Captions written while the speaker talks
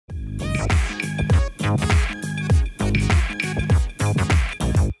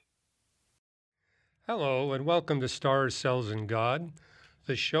Hello, and welcome to Stars, Cells, and God,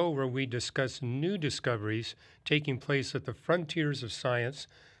 the show where we discuss new discoveries taking place at the frontiers of science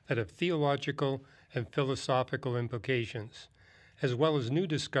that have theological and philosophical implications, as well as new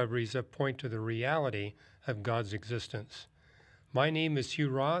discoveries that point to the reality of God's existence. My name is Hugh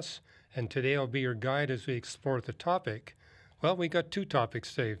Ross, and today I'll be your guide as we explore the topic. Well, we got two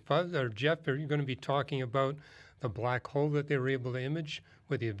topics today. Jeff, are you going to be talking about the black hole that they were able to image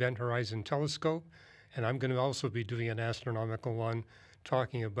with the Event Horizon Telescope? And I'm going to also be doing an astronomical one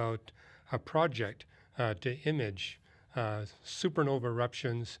talking about a project to image supernova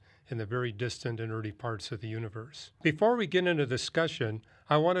eruptions in the very distant and early parts of the universe. Before we get into the discussion,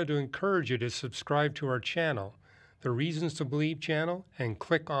 I wanted to encourage you to subscribe to our channel, the Reasons to Believe channel, and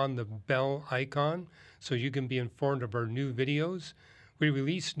click on the bell icon so you can be informed of our new videos. We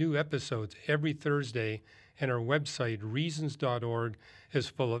release new episodes every Thursday, and our website, reasons.org, is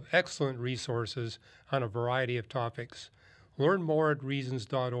full of excellent resources on a variety of topics. Learn more at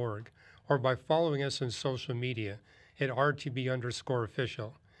reasons.org or by following us on social media at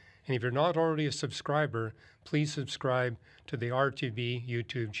RTB_official. And if you're not already a subscriber, please subscribe to the RTB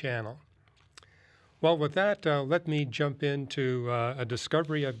YouTube channel. Well, with that, let me jump into a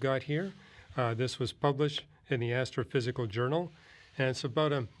discovery I've got here. This was published in the Astrophysical Journal, and it's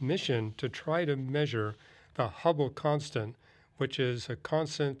about a mission to try to measure the Hubble constant, which is a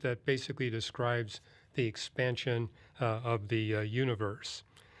constant that basically describes the expansion of the universe.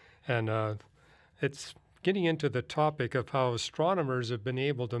 And it's getting into the topic of how astronomers have been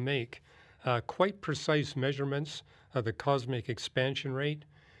able to make quite precise measurements of the cosmic expansion rate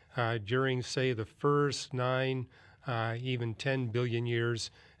during, say, the first 9, even 10 billion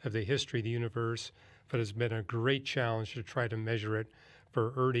years of the history of the universe, but it's been a great challenge to try to measure it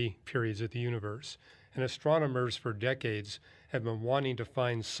for early periods of the universe. And astronomers for decades have been wanting to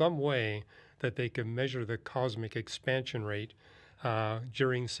find some way that they can measure the cosmic expansion rate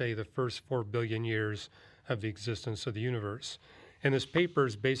during, say, the first 4 billion years of the existence of the universe. And this paper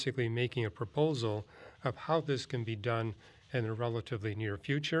is basically making a proposal of how this can be done in the relatively near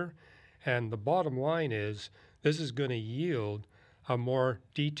future. And the bottom line is this is going to yield a more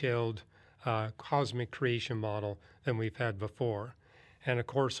detailed cosmic creation model than we've had before. And of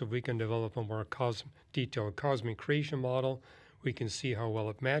course, if we can develop a more detailed cosmic creation model, we can see how well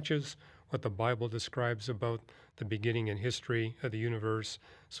it matches what the Bible describes about the beginning and history of the universe.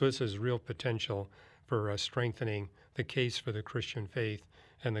 So this has real potential for strengthening the case for the Christian faith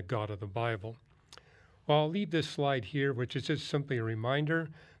and the God of the Bible. Well, I'll leave this slide here, which is just simply a reminder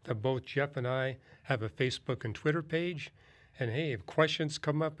that both Jeff and I have a Facebook and Twitter page. And hey, if questions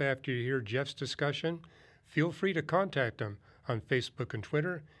come up after you hear Jeff's discussion, feel free to contact him on Facebook and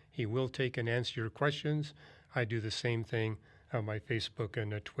Twitter. He will take and answer your questions. I do the same thing on my Facebook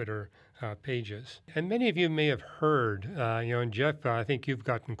and Twitter pages. And many of you may have heard, and Jeff, I think you've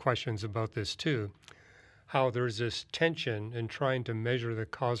gotten questions about this too, how there's this tension in trying to measure the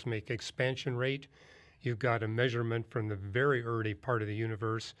cosmic expansion rate. You've got a measurement from the very early part of the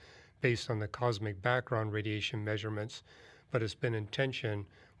universe based on the cosmic background radiation measurements, but it's been in tension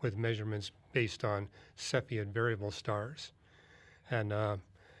with measurements based on Cepheid variable stars. And,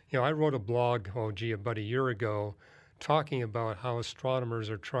 I wrote a blog, about a year ago, talking about how astronomers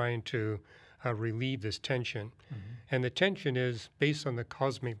are trying to relieve this tension. Mm-hmm. And the tension is based on the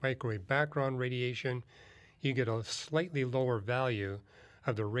cosmic microwave background radiation, you get a slightly lower value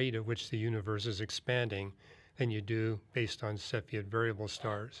of the rate at which the universe is expanding than you do based on Cepheid variable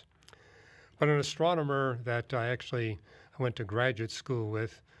stars. But an astronomer that I went to graduate school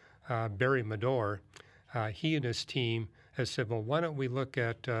with, Barry Medor, he and his team has said, well, why don't we look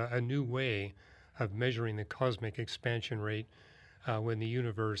at a new way of measuring the cosmic expansion rate when the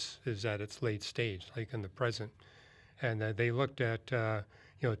universe is at its late stage, like in the present. And they looked at,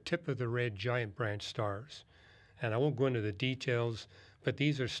 tip of the red giant branch stars. And I won't go into the details, but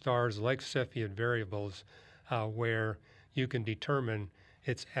these are stars like Cepheid variables where you can determine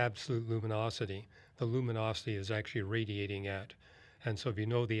its absolute luminosity. The luminosity is actually radiating at. And so if you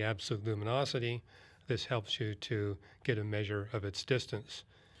know the absolute luminosity, this helps you to get a measure of its distance.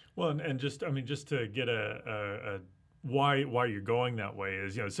 Well, and just to get a why you're going that way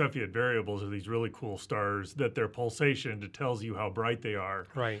is, Cepheid variables are these really cool stars that their pulsation tells you how bright they are.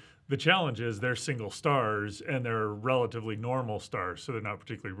 Right. The challenge is they're single stars and they're relatively normal stars, so they're not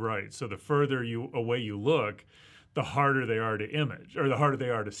particularly bright. So the further away you look, the harder they are to image, or the harder they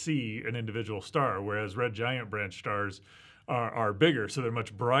are to see an individual star, whereas red giant branch stars are bigger, so they're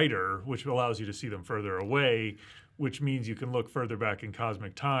much brighter, which allows you to see them further away, which means you can look further back in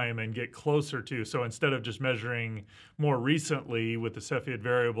cosmic time and get closer to. So instead of just measuring more recently with the Cepheid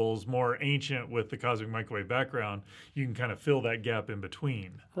variables, more ancient with the cosmic microwave background, you can kind of fill that gap in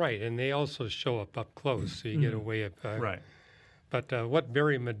between. Right, and they also show up close, so you get a way of... Right. But what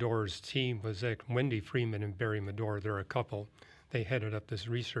Barry Medor's team was at, Wendy Freeman and Barry Medor, they're a couple. They headed up this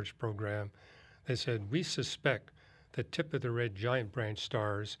research program. They said, we suspect the tip of the red giant branch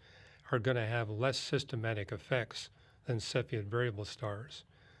stars are going to have less systematic effects than Cepheid variable stars.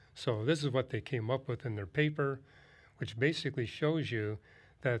 So this is what they came up with in their paper, which basically shows you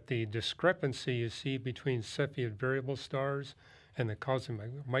that the discrepancy you see between Cepheid variable stars and the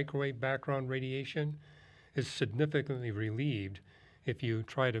cosmic microwave background radiation is significantly relieved if you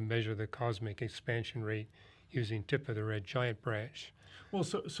try to measure the cosmic expansion rate using tip of the red giant branch. Well,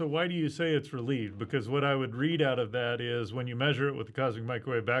 so why do you say it's relieved? Because what I would read out of that is when you measure it with the cosmic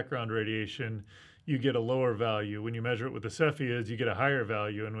microwave background radiation, you get a lower value. When you measure it with the Cepheids, you get a higher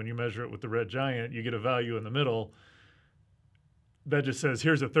value. And when you measure it with the red giant, you get a value in the middle. That just says,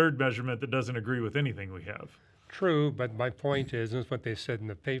 here's a third measurement that doesn't agree with anything we have. True, but my point is, and it's what they said in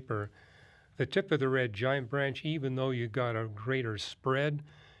the paper, the tip of the red giant branch, even though you got a greater spread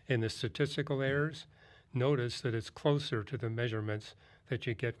in the statistical errors, notice that it's closer to the measurements that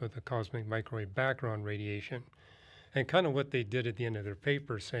you get with the cosmic microwave background radiation. And kind of what they did at the end of their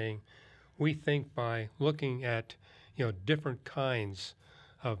paper, saying, we think by looking at different kinds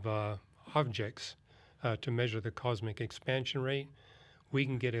of objects to measure the cosmic expansion rate, we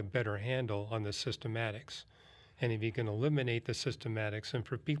can get a better handle on the systematics. And if you can eliminate the systematics, and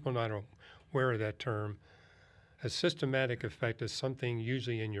for people not aware of that term, a systematic effect is something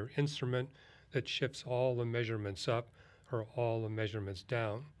usually in your instrument that shifts all the measurements up or all the measurements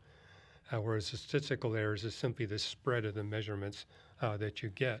down, whereas the statistical errors is simply the spread of the measurements that you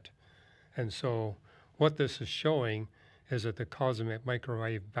get. And so what this is showing is that the cosmic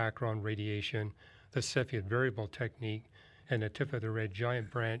microwave background radiation, the Cepheid variable technique, and the tip of the red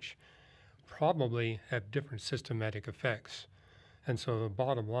giant branch probably have different systematic effects. And so the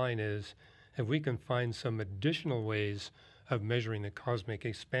bottom line is, if we can find some additional ways of measuring the cosmic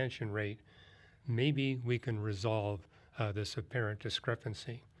expansion rate, maybe we can resolve this apparent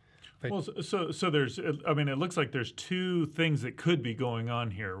discrepancy. But well, so there's, I mean, it looks like there's two things that could be going on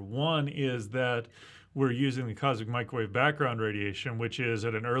here. One is that we're using the cosmic microwave background radiation, which is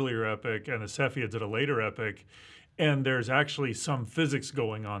at an earlier epoch, and the Cepheids at a later epoch, and there's actually some physics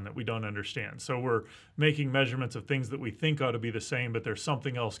going on that we don't understand. So we're making measurements of things that we think ought to be the same, but there's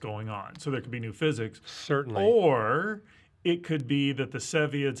something else going on. So there could be new physics. Certainly. Or it could be that the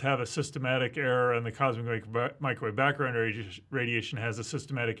Cepheids have a systematic error and the cosmic microwave background radiation has a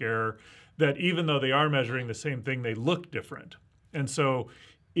systematic error, that even though they are measuring the same thing, they look different. And so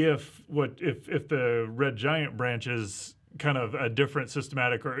if the red giant branch is kind of a different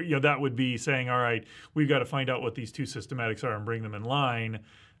systematic, or that would be saying, all right, we've got to find out what these two systematics are and bring them in line.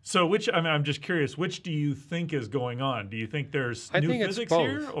 So I'm just curious, which do you think is going on? Do you think there's new physics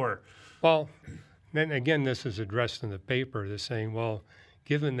here, or? Well, then again, this is addressed in the paper. They're saying, well,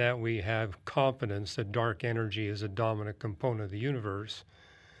 given that we have confidence that dark energy is a dominant component of the universe,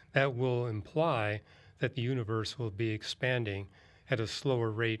 that will imply that the universe will be expanding at a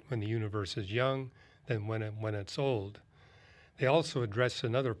slower rate when the universe is young than when it's old. They also address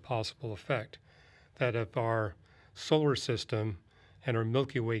another possible effect, that if our solar system and our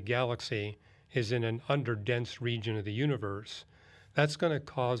Milky Way galaxy is in an underdense region of the universe, that's going to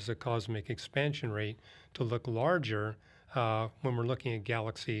cause the cosmic expansion rate to look larger when we're looking at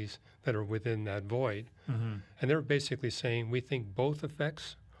galaxies that are within that void. Mm-hmm. And they're basically saying, we think both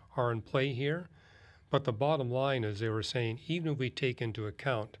effects are in play here, but the bottom line is they were saying, even if we take into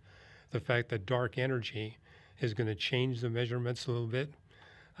account the fact that dark energy is going to change the measurements a little bit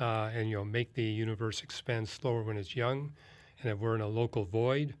and make the universe expand slower when it's young, and if we're in a local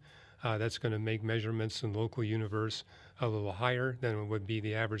void, that's going to make measurements in the local universe a little higher than it would be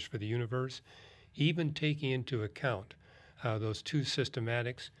the average for the universe. Even taking into account those two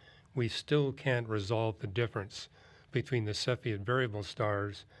systematics, we still can't resolve the difference between the Cepheid variable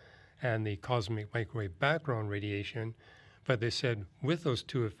stars and the cosmic microwave background radiation. But they said with those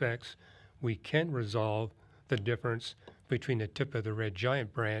two effects, we can resolve the difference between the tip of the red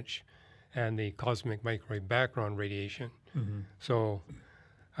giant branch and the cosmic microwave background radiation. Mm-hmm. So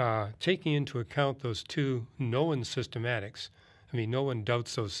taking into account those two known systematics, no one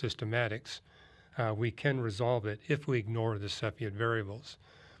doubts those systematics, we can resolve it if we ignore the Cepheid variables.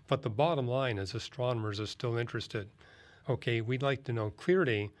 But the bottom line is astronomers are still interested. Okay, we'd like to know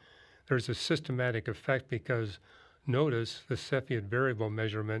clearly there's a systematic effect because notice the Cepheid variable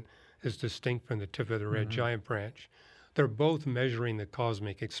measurement is distinct from the tip of the red giant branch. They're both measuring the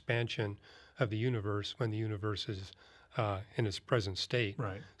cosmic expansion of the universe when the universe is in its present state.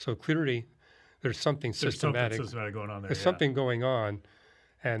 Right. So clearly, there's something systematic. Something systematic going on there. There's something going on.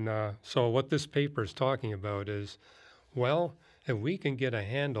 And so what this paper is talking about is, well, if we can get a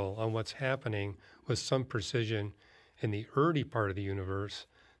handle on what's happening with some precision in the early part of the universe,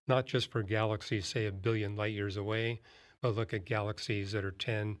 not just for galaxies, say, 1 billion light years away, but look at galaxies that are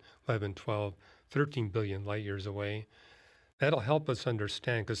 10, 11, 12, 13 billion light years away, that'll help us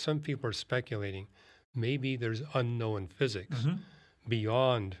understand, because some people are speculating, maybe there's unknown physics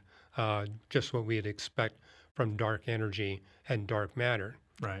beyond just what we'd expect from dark energy and dark matter.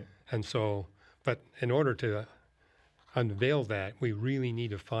 Right. And so, but in order to unveil that, we really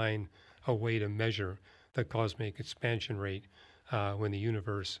need to find a way to measure the cosmic expansion rate when the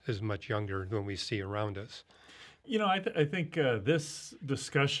universe is much younger than we see around us. You know, I think this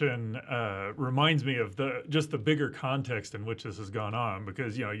discussion reminds me of just the bigger context in which this has gone on,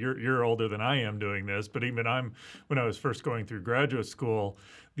 because you know you're older than I am doing this, but even when I was first going through graduate school,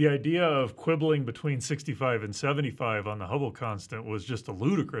 the idea of quibbling between 65 and 75 on the Hubble constant was just a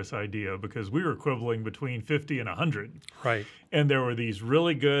ludicrous idea, because we were quibbling between 50 and 100. Right. And there were these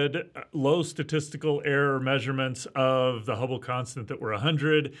really good low statistical error measurements of the Hubble constant that were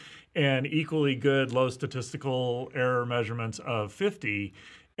 100, and equally good low statistical error measurements of 50.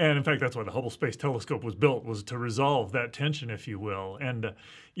 And in fact, that's why the Hubble Space Telescope was built, was to resolve that tension, if you will. And,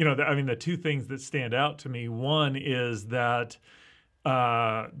 you know, I mean, the two things that stand out to me, one is that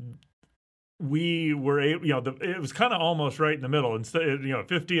we were able, you know, it was kind of almost right in the middle. Instead, you know,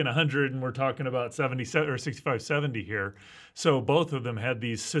 50 and 100, and we're talking about 77 or 65, 70 here. So both of them had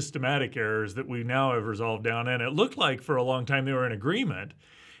these systematic errors that we now have resolved down. And it looked like for a long time they were in agreement.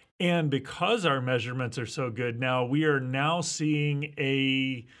 And because our measurements are so good now, we are now seeing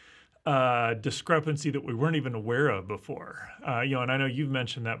a discrepancy that we weren't even aware of before. You know, and I know you've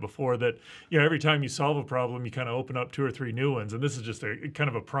mentioned that before, that, you know, every time you solve a problem, you kind of open up 2 or 3 new ones. And this is just a kind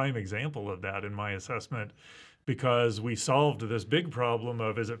of a prime example of that in my assessment, because we solved this big problem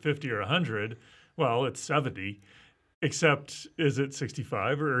of, is it 50 or 100? Well, it's 70. Except, is it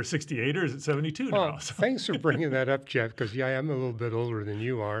 65 or 68 or is it 72 now? So. Thanks for bringing that up, Jeff, because I am a little bit older than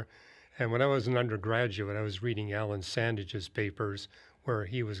you are. And when I was an undergraduate, I was reading Alan Sandage's papers, where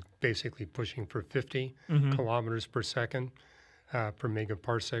he was basically pushing for 50 kilometers per second per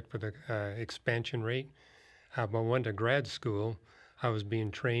megaparsec for the expansion rate. When I went to grad school, I was being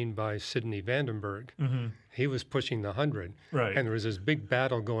trained by Sidney Vandenberg. He was pushing the 100. Right. And there was this big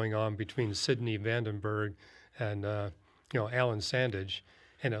battle going on between Sidney Vandenberg and you know, Alan Sandage,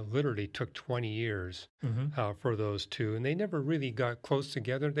 and it literally took 20 years for those two, and they never really got close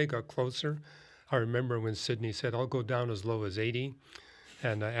together. They got closer. I remember when Sidney said, "I'll go down as low as 80,"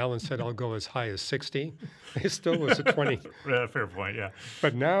 and Alan said, "I'll go as high as 60." It still was a 20. Fair point, yeah.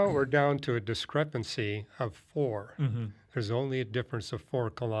 But now we're down to a discrepancy of 4. There's only a difference of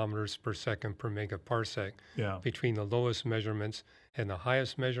 4 kilometers per second per megaparsec between the lowest measurements and the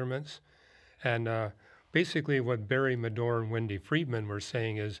highest measurements, and basically, what Barry Medor and Wendy Friedman were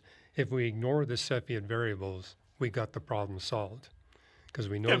saying is, if we ignore the Cepheid variables, we got the problem solved, because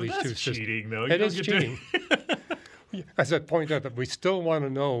we know these two systems. Cheating, though. It is cheating. As I point out, that we still want to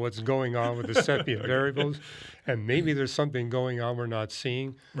know what's going on with the Cepheid variables, and maybe there's something going on we're not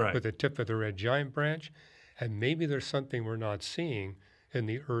seeing with the tip of the red giant branch, and maybe there's something we're not seeing in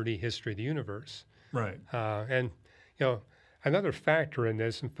the early history of the universe. Right. And you know. Another factor in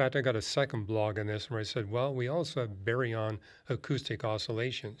this, in fact, I got a second blog on this where I said, well, we also have baryon acoustic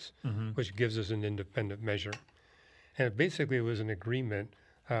oscillations, which gives us an independent measure. And it basically was an agreement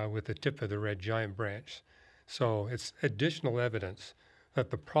with the tip of the red giant branch. So it's additional evidence that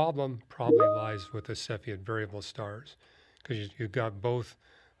the problem probably lies with the Cepheid variable stars, because you've got both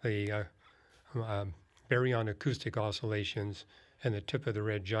the baryon acoustic oscillations and the tip of the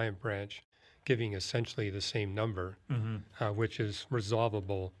red giant branch giving essentially the same number, which is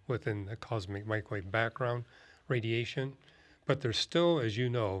resolvable within the cosmic microwave background radiation. But there's still, as you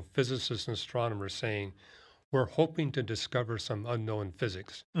know, physicists and astronomers saying, we're hoping to discover some unknown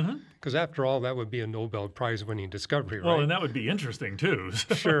physics. Because after all, that would be a Nobel Prize-winning discovery, right? Well, and that would be interesting, too.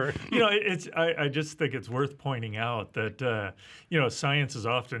 So, sure. You know, I just think it's worth pointing out that, you know, science is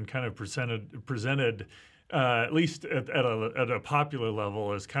often kind of presented at least at a popular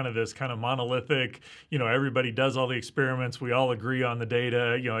level, as kind of this kind of monolithic, you know, everybody does all the experiments, we all agree on the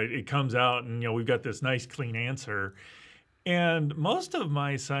data, you know, it comes out and, you know, we've got this nice clean answer. And most of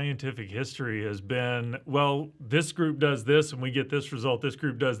my scientific history has been, well, this group does this and we get this result, this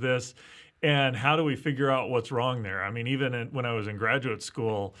group does this. And how do we figure out what's wrong there? I mean, when I was in graduate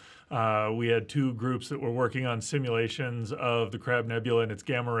school, we had two groups that were working on simulations of the Crab Nebula and its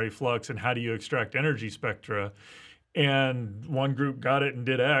gamma ray flux and how do you extract energy spectra. And one group got it and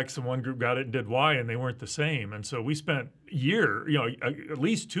did X, and one group got it and did Y, and they weren't the same. And so we spent at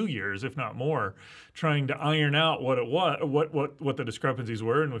least 2 years, if not more, trying to iron out what it was, what the discrepancies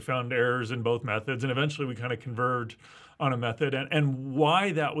were, and we found errors in both methods. And eventually, we kind of converged on a method. And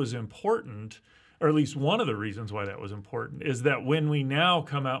why that was important, or at least one of the reasons why that was important, is that when we now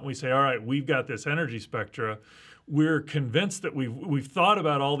come out and we say, all right, we've got this energy spectra, we're convinced that we've thought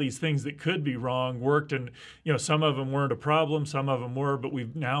about all these things that could be wrong, worked, and some of them weren't a problem, some of them were, but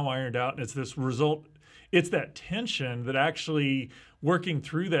we've now ironed out, and it's this result. It's that tension that actually working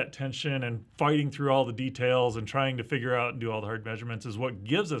through that tension and fighting through all the details and trying to figure out and do all the hard measurements is what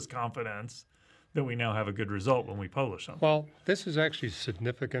gives us confidence that we now have a good result when we publish something. Well, this is actually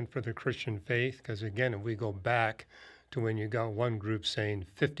significant for the Christian faith because, again, if we go back to when you got one group saying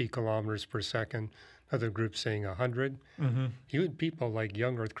 50 kilometers per second, other groups saying 100. Mm-hmm. You had people like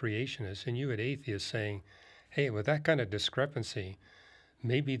young earth creationists and you had atheists saying, hey, with that kind of discrepancy,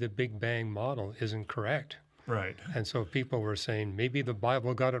 maybe the Big Bang model isn't correct. Right. And so people were saying maybe the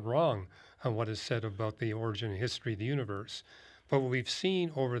Bible got it wrong on what is said about the origin and history of the universe. But what we've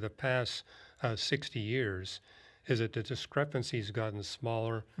seen over the past 60 years is that the discrepancies have gotten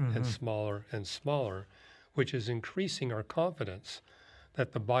smaller and smaller and smaller, which is increasing our confidence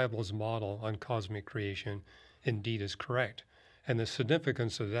that the Bible's model on cosmic creation indeed is correct. And the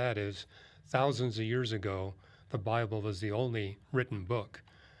significance of that is thousands of years ago, the Bible was the only written book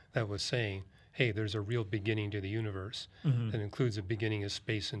that was saying, hey, there's a real beginning to the universe that includes a beginning of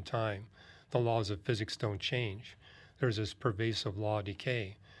space and time. The laws of physics don't change. There's this pervasive law of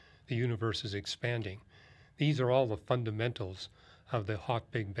decay. The universe is expanding. These are all the fundamentals of the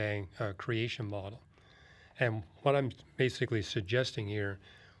hot Big Bang creation model. And what I'm basically suggesting here,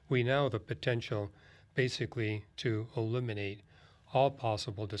 we now have the potential basically to eliminate all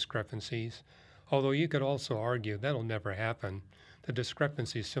possible discrepancies, although you could also argue that'll never happen. The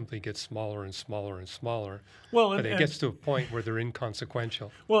discrepancies simply get smaller and smaller and smaller, but it gets to a point where they're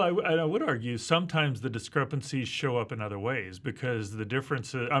inconsequential. Well, I would argue sometimes the discrepancies show up in other ways because the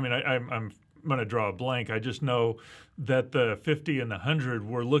differences, I'm going to draw a blank. I just know that the 50 and the 100,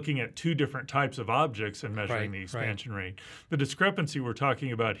 we're looking at two different types of objects and measuring the expansion rate. The discrepancy we're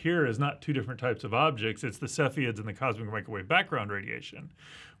talking about here is not two different types of objects. It's the Cepheids and the cosmic microwave background radiation,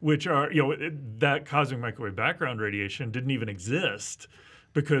 which are, that cosmic microwave background radiation didn't even exist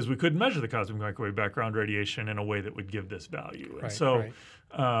because we couldn't measure the cosmic microwave background radiation in a way that would give this value.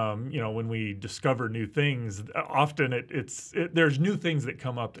 And when we discover new things, often there's new things that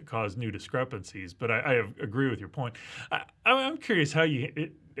come up that cause new discrepancies. But I agree with your point. I'm curious how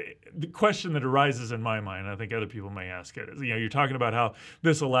the question that arises in my mind, and I think other people may ask it, is, you're talking about how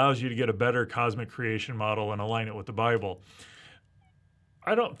this allows you to get a better cosmic creation model and align it with the Bible.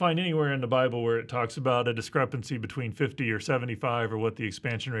 I don't find anywhere in the Bible where it talks about a discrepancy between 50 or 75 or what the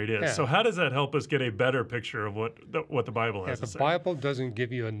expansion rate is. Yeah. So how does that help us get a better picture of what the Bible has to say? The Bible doesn't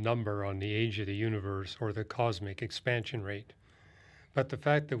give you a number on the age of the universe or the cosmic expansion rate. But the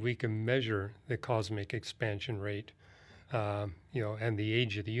fact that we can measure the cosmic expansion rate, and the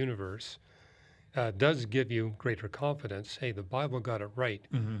age of the universe does give you greater confidence. Hey, the Bible got it right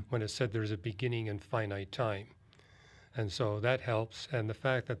when it said there's a beginning in finite time. And so that helps. And the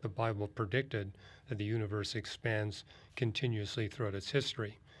fact that the Bible predicted that the universe expands continuously throughout its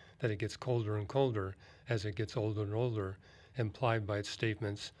history, that it gets colder and colder as it gets older and older, implied by its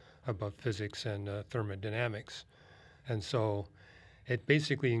statements about physics and thermodynamics. And so it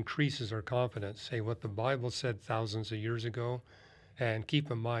basically increases our confidence. Say what the Bible said thousands of years ago, and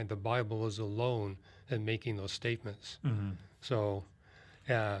keep in mind the Bible is alone in making those statements. So,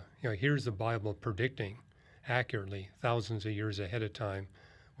 here's the Bible predicting accurately thousands of years ahead of time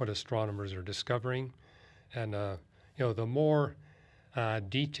what astronomers are discovering. And, the more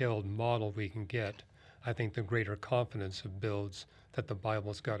detailed model we can get, I think the greater confidence it builds that the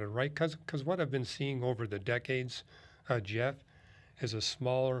Bible's got it right. Because what I've been seeing over the decades, Jeff, is a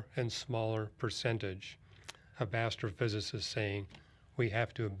smaller and smaller percentage of astrophysicists saying we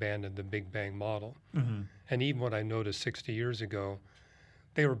have to abandon the Big Bang model. And even what I noticed 60 years ago,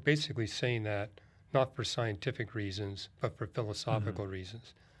 they were basically saying that not for scientific reasons, but for philosophical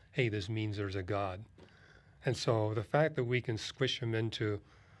reasons. Hey, this means there's a God. And so the fact that we can squish them into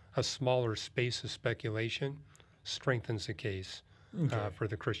a smaller space of speculation strengthens the case for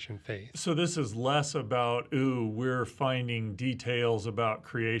the Christian faith. So this is less about, we're finding details about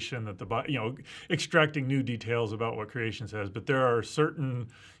creation that extracting new details about what creation says, but there are certain,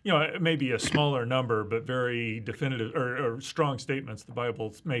 maybe a smaller number, but very definitive or strong statements the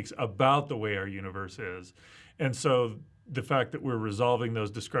Bible makes about the way our universe is. And so the fact that we're resolving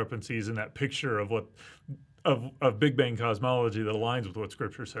those discrepancies in that picture of Big Bang cosmology that aligns with what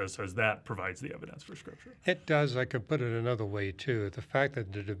Scripture says that provides the evidence for Scripture. It does. I could put it another way, too. The fact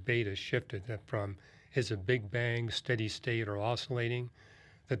that the debate has shifted from is a Big Bang steady state or oscillating,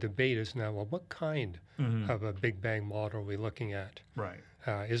 the debate is now, well, what kind of a Big Bang model are we looking at? Right.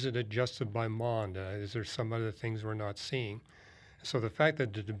 Is it adjusted by Mond? Is there some other things we're not seeing? So the fact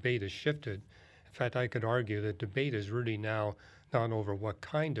that the debate has shifted, in fact, I could argue that debate is really now not over what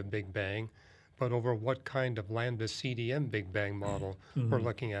kind of Big Bang, but over what kind of lambda CDM Big Bang model we're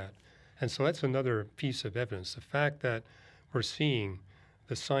looking at. And so that's another piece of evidence. The fact that we're seeing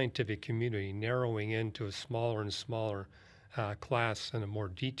the scientific community narrowing into a smaller and smaller class and a more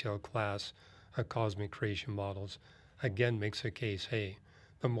detailed class of cosmic creation models, again makes a case, hey,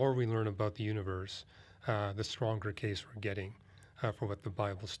 the more we learn about the universe, the stronger case we're getting for what the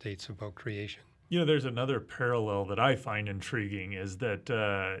Bible states about creation. There's another parallel that I find intriguing is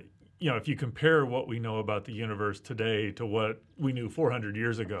that if you compare what we know about the universe today to what we knew 400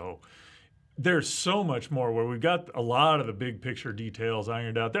 years ago, there's so much more where we've got a lot of the big picture details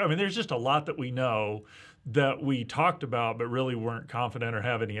ironed out there. I mean, there's just a lot that we know that we talked about but really weren't confident or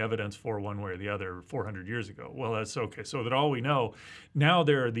have any evidence for one way or the other 400 years ago. Well, that's okay. So that all we know, now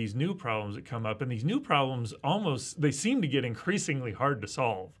there are these new problems that come up, and these new problems they seem to get increasingly hard to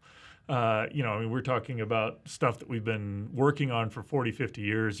solve. We're talking about stuff that we've been working on for 40, 50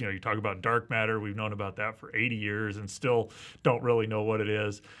 years. You talk about dark matter. We've known about that for 80 years and still don't really know what it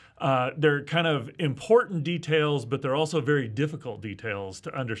is. They're kind of important details, but they're also very difficult details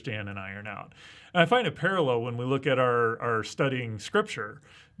to understand and iron out. And I find a parallel when we look at our studying Scripture,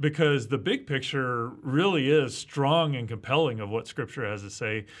 because the big picture really is strong and compelling of what Scripture has to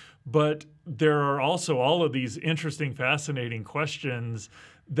say, but there are also all of these interesting, fascinating questions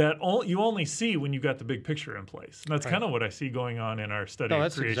that you only see when you've got the big picture in place. And that's kind of what I see going on in our study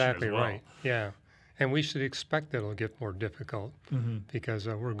of creation exactly as well. Right. Yeah. And we should expect that it'll get more difficult because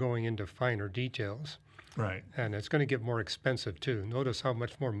we're going into finer details. Right. And it's going to get more expensive, too. Notice how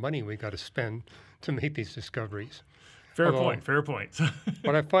much more money we got to spend to make these discoveries. Fair point.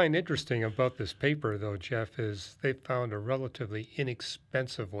 What I find interesting about this paper, though, Jeff, is they found a relatively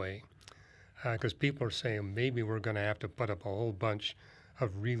inexpensive way because people are saying maybe we're going to have to put up a whole bunch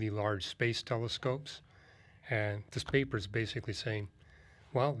of really large space telescopes. And this paper is basically saying,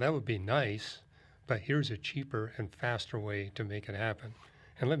 well, that would be nice, but here's a cheaper and faster way to make it happen.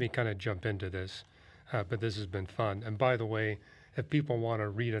 And let me kind of jump into this, but this has been fun. And by the way, if people want to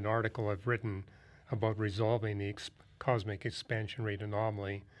read an article I've written about resolving the cosmic expansion rate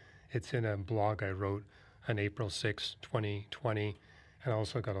anomaly, it's in a blog I wrote on April 6, 2020, and I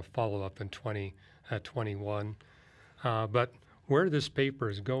also got a follow-up in 2021. But where this paper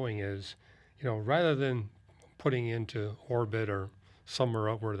is going is, rather than putting into orbit or somewhere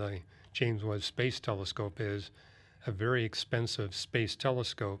up where the James Webb Space Telescope is, a very expensive space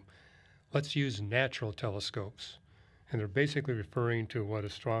telescope, let's use natural telescopes. And they're basically referring to what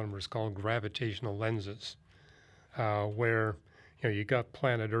astronomers call gravitational lenses, where, you got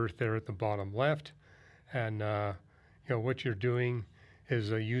planet Earth there at the bottom left, and, what you're doing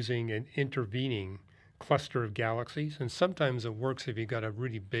is using an intervening cluster of galaxies, and sometimes it works if you got a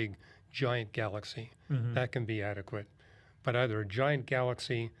really big giant galaxy. That can be adequate. But either a giant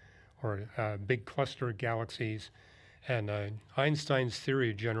galaxy or a big cluster of galaxies, and Einstein's theory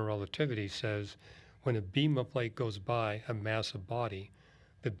of general relativity says when a beam of light goes by a massive body,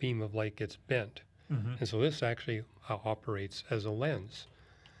 the beam of light gets bent. And so this actually operates as a lens.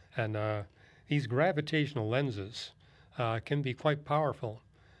 And these gravitational lenses can be quite powerful.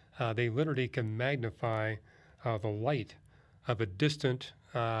 They literally can magnify the light of a distant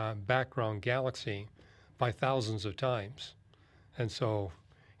background galaxy by thousands of times. And so,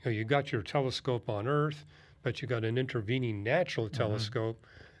 you got your telescope on Earth, but you got an intervening natural telescope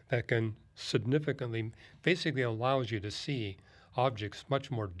that can significantly, basically allows you to see objects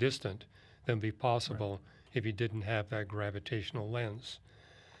much more distant than would be possible if you didn't have that gravitational lens.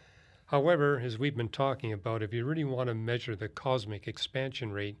 However, as we've been talking about, if you really want to measure the cosmic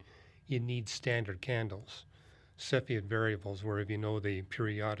expansion rate, you need standard candles, Cepheid variables, where if you know the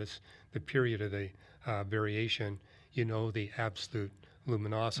period of the variation, you know the absolute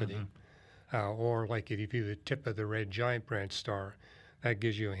luminosity. Or like if you view the tip of the red giant branch star, that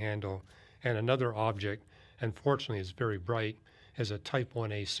gives you a handle. And another object, unfortunately, is very bright, is a type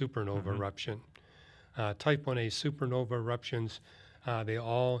 1a supernova eruption. Type 1a supernova eruptions, they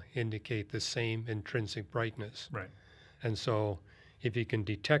all indicate the same intrinsic brightness. Right. And so if you can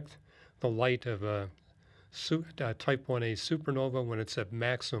detect the light of a type 1a supernova when it's at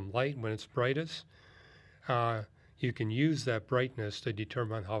maximum light, when it's brightest, you can use that brightness to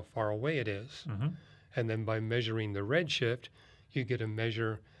determine how far away it is. And then by measuring the redshift, you get a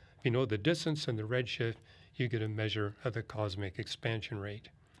measure, if you know the distance and the redshift, you get a measure of the cosmic expansion rate.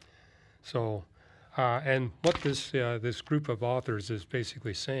 So, and what this group of authors is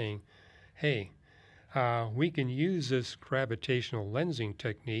basically saying, hey, we can use this gravitational lensing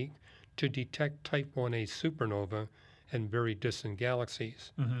technique to detect type 1a supernova in very distant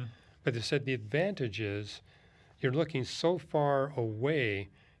galaxies. But they said the advantage is you're looking so far away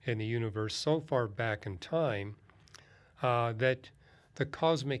in the universe, so far back in time, that the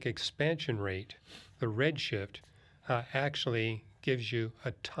cosmic expansion rate, the redshift, actually gives you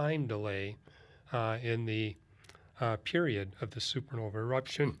a time delay in the period of the supernova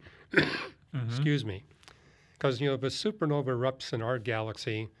eruption. Excuse me. Because, if a supernova erupts in our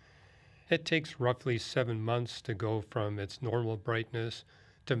galaxy, it takes roughly 7 months to go from its normal brightness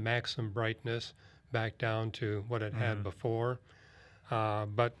to maximum brightness back down to what it had before.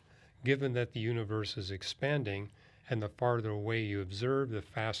 But given that the universe is expanding, and the farther away you observe, the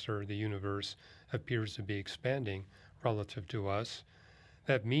faster the universe appears to be expanding relative to us,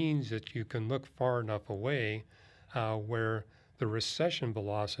 that means that you can look far enough away where the recession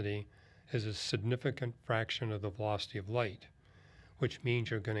velocity is a significant fraction of the velocity of light, which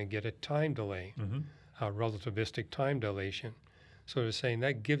means you're going to get a time delay, relativistic time dilation. So they're saying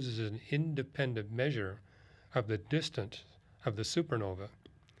that gives us an independent measure of the distance of the supernova.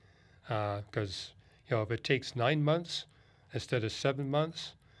 Because, if it takes 9 months instead of 7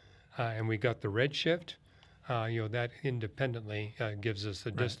 months, and we got the redshift, that independently gives us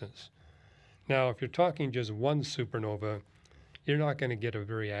the distance. Now, if you're talking just one supernova, you're not going to get a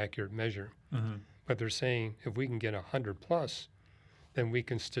very accurate measure. But they're saying if we can get 100 plus, then we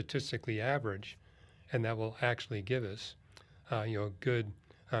can statistically average, and that will actually give us, good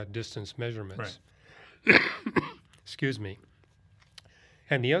distance measurements. Right. Excuse me.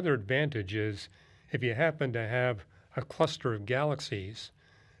 And the other advantage is if you happen to have a cluster of galaxies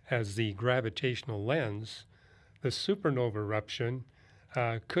as the gravitational lens, the supernova eruption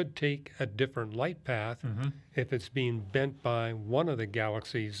could take a different light path if it's being bent by one of the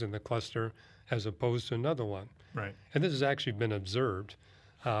galaxies in the cluster as opposed to another one. Right. And this has actually been observed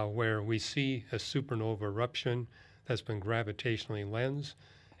where we see a supernova eruption that's been gravitationally lensed.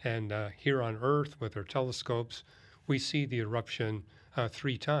 And here on Earth with our telescopes, we see the eruption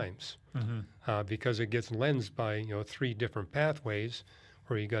 3 times because it gets lensed by 3 different pathways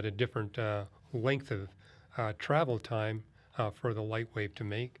where you got a different length of travel time for the light wave to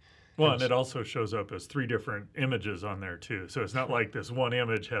make. Well, and it also shows up as 3 different images on there too. So it's not like this one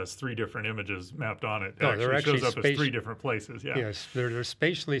image has 3 different images mapped on it. It actually shows up as 3 different places. Yeah. Yes, they're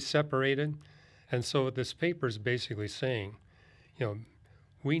spatially separated. And so what this paper is basically saying,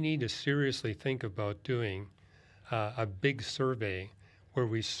 we need to seriously think about doing a big survey where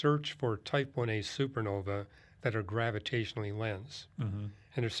we search for type 1a supernova that are gravitationally lensed. And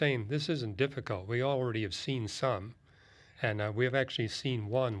they're saying this isn't difficult. We already have seen some. And we have actually seen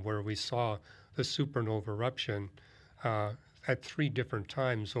one where we saw the supernova eruption at 3 different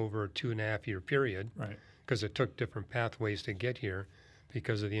times over a 2.5-year period. Right. Because it took different pathways to get here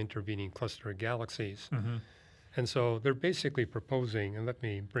because of the intervening cluster of galaxies. And so they're basically proposing, and let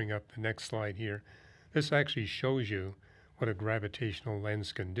me bring up the next slide here. This actually shows you what a gravitational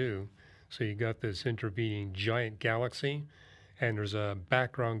lens can do. So you got this intervening giant galaxy, and there's a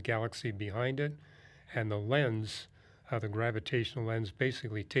background galaxy behind it, and the lens, the gravitational lens,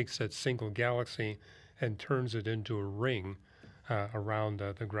 basically takes that single galaxy and turns it into a ring around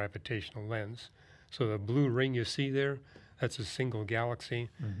the gravitational lens. So the blue ring you see there, that's a single galaxy.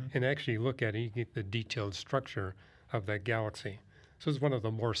 And actually look at it, you get the detailed structure of that galaxy. So it's one of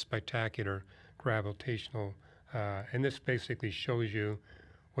the more spectacular gravitational, and this basically shows you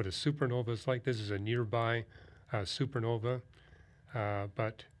what a supernova is like. This is a nearby supernova,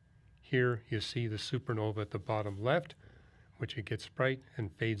 but here you see the supernova at the bottom left, which it gets bright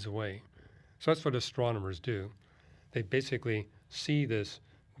and fades away. So that's what astronomers do. They basically see this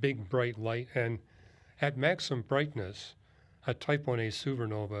big bright light, and at maximum brightness, a type 1a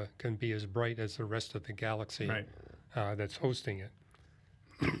supernova can be as bright as the rest of the galaxy that's hosting it.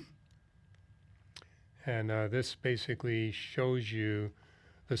 And this basically shows you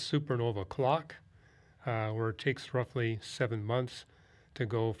the supernova clock, where it takes roughly 7 months to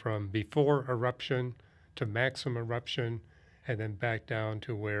go from before eruption to maximum eruption, and then back down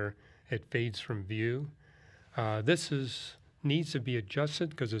to where it fades from view. Needs to be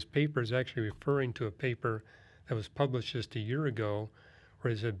adjusted because this paper is actually referring to a paper that was published just a year ago,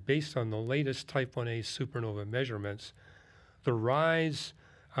 where it said based on the latest Type 1a supernova measurements, the rise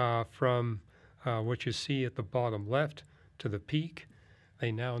from what you see at the bottom left to the peak,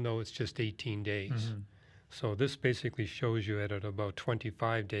 they now know it's just 18 days. Mm-hmm. So this basically shows you at about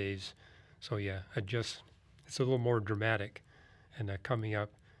 25 days. So yeah, it's a little more dramatic, and coming up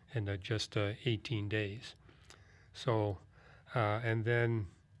in just 18 days. So, and then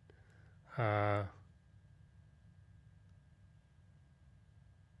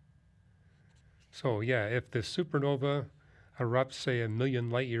so yeah, if the supernova erupts, say, 1 million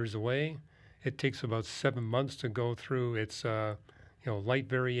light years away, it takes about 7 months to go through its light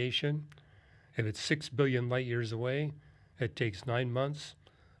variation. If it's 6 billion light years away, it takes 9 months.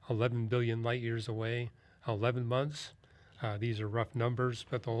 11 billion light years away, 11 months. These are rough numbers,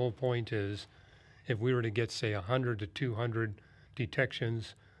 but the whole point is, if we were to get, say, 100 to 200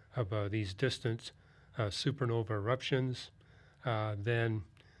 detections of these distant supernova eruptions, then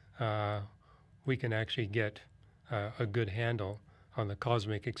we can actually get a good handle on the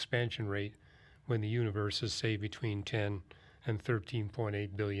cosmic expansion rate when the universe is, say, between 10 and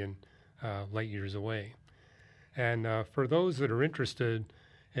 13.8 billion light years away. And for those that are interested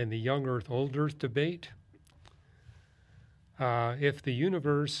in the young Earth, old Earth debate, if the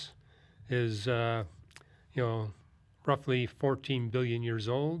universe is, roughly 14 billion years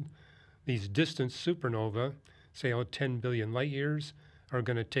old, these distant supernova, say, 10 billion light years, are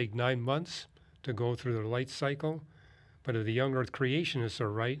going to take 9 months to go through their light cycle. But if the young Earth creationists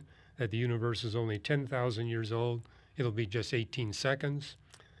are right, that the universe is only 10,000 years old, it'll be just 18 seconds.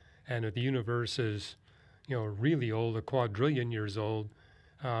 And if the universe is, really old, a quadrillion years old,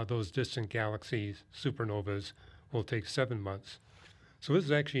 those distant galaxies, supernovas, will take 7 months. So this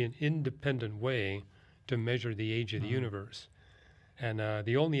is actually an independent way to measure the age of the universe. And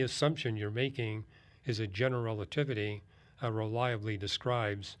the only assumption you're making is that general relativity reliably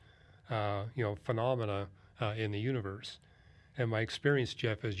describes, phenomena in the universe. And my experience,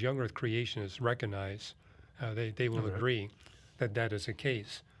 Jeff, is young Earth creationists recognize, they will agree that that is the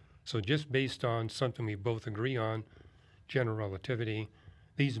case. So just based on something we both agree on, general relativity,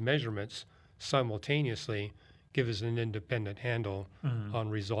 these measurements simultaneously give us an independent handle on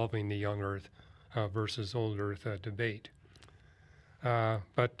resolving the young Earth versus old Earth debate.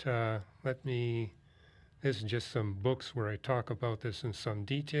 But this is just some books where I talk about this in some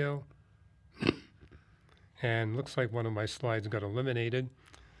detail. And looks like one of my slides got eliminated.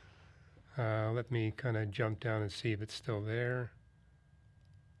 Let me kind of jump down and see if it's still there.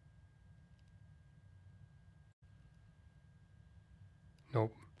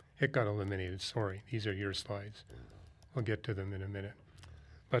 Nope, it got eliminated. Sorry, these are your slides. We'll get to them in a minute.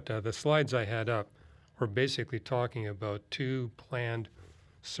 But the slides I had up were basically talking about 2 planned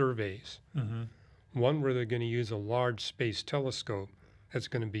surveys. Mm-hmm. One where they're going to use a large space telescope that's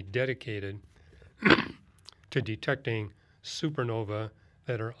going to be dedicated to detecting supernova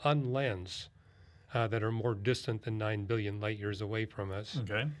that are unlensed, that are more distant than 9 billion light years away from us.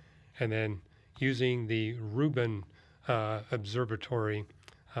 Okay. And then using the Rubin Observatory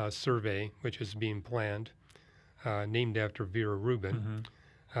survey, which is being planned, named after Vera Rubin,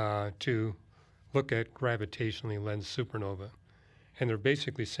 to look at gravitationally lensed supernova. And they're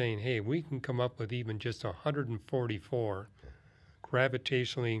basically saying, hey, we can come up with even just 144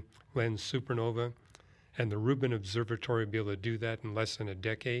 gravitationally lensed supernova, and the Rubin Observatory will be able to do that in less than a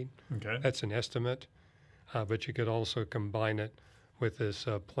decade. Okay. That's an estimate, but you could also combine it with this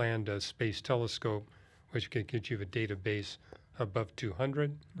planned space telescope, which could get you a database above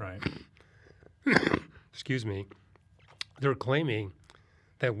 200. Right. Excuse me. They're claiming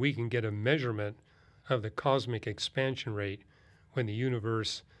that we can get a measurement of the cosmic expansion rate when the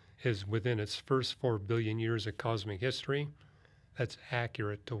universe is within its first 4 billion years of cosmic history. That's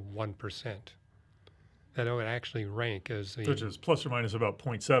accurate to 1%. That would actually rank as the... Which is plus or minus about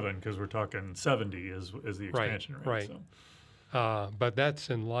 0.7, because we're talking 70 is the expansion rate. Right. So. But that's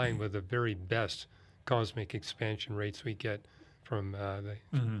in line with the very best cosmic expansion rates we get from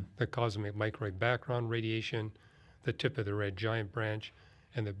the cosmic microwave background radiation, the tip of the red giant branch,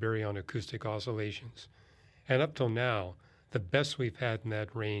 and the baryon acoustic oscillations. And up till now, the best we've had in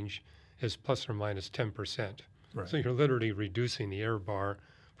that range is plus or minus 10%. Right. So you're literally reducing the error bar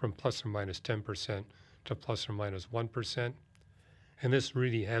from plus or minus 10% to plus or minus 1%. And this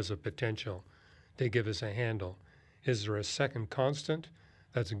really has a potential to give us a handle. Is there a second constant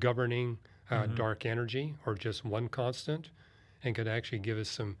that's governing dark energy, or just one constant, and could actually give us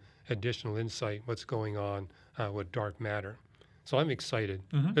some additional insight what's going on with dark matter? So I'm excited.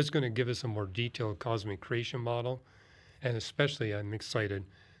 Mhm. This is going to give us a more detailed cosmic creation model. And especially, I'm excited,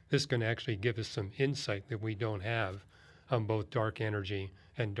 this is going to actually give us some insight that we don't have on both dark energy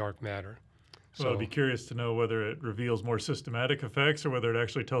and dark matter. Well, I'd be curious to know whether it reveals more systematic effects or whether it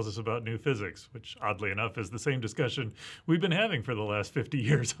actually tells us about new physics, which oddly enough is the same discussion we've been having for the last 50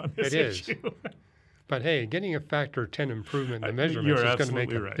 years on this issue. But hey, getting a factor 10 improvement in the measurements is going to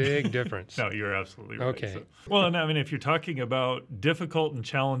make a big difference. No, you're absolutely right. Okay. So, well, and I mean, if you're talking about difficult and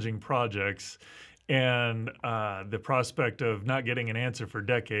challenging projects and the prospect of not getting an answer for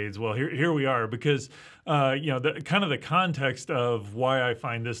decades, well, here we are, because the context of why I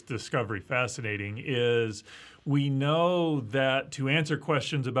find this discovery fascinating is we know that to answer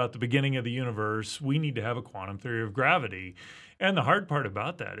questions about the beginning of the universe, we need to have a quantum theory of gravity. And the hard part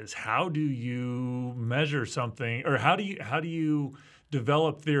about that is, how do you measure something, or how do you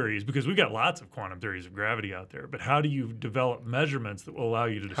develop theories? Because we've got lots of quantum theories of gravity out there, but how do you develop measurements that will allow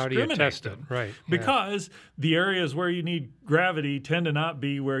you to discriminate how do you test them? it? Right. Because the areas where you need gravity tend to not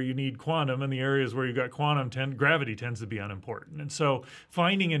be where you need quantum, and the areas where you've got quantum, gravity tends to be unimportant. And so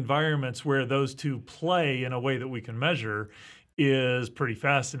finding environments where those two play in a way that we can measure is pretty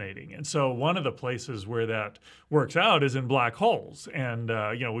fascinating. And so one of the places where that works out is in black holes. And,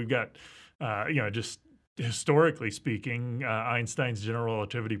 we've got, just historically speaking, Einstein's general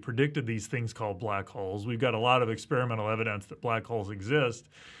relativity predicted these things called black holes. We've got a lot of experimental evidence that black holes exist.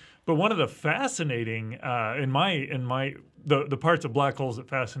 But one of the fascinating, the parts of black holes that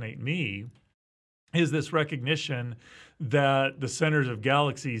fascinate me is this recognition that the centers of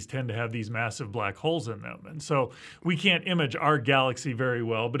galaxies tend to have these massive black holes in them. And so we can't image our galaxy very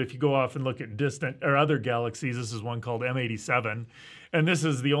well, but if you go off and look at distant or other galaxies, this is one called M87, and this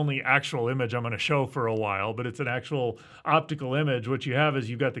is the only actual image I'm going to show for a while, but it's an actual optical image. What you have is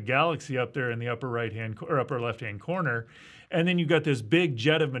you've got the galaxy up there in the upper right-hand or upper left-hand corner, and then you've got this big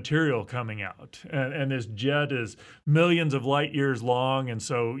jet of material coming out. And this jet is millions of light years long. And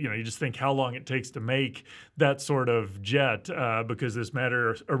so, you just think how long it takes to make that sort of jet, because this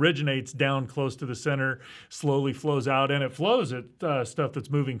matter originates down close to the center, slowly flows out, and it flows at stuff that's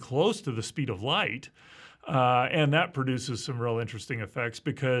moving close to the speed of light. And that produces some real interesting effects,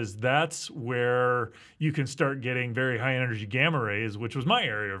 because that's where you can start getting very high energy gamma rays, which was my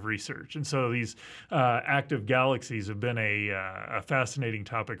area of research. And so these active galaxies have been a fascinating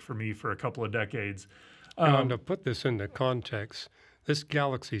topic for me for a couple of decades. And to put this into context, this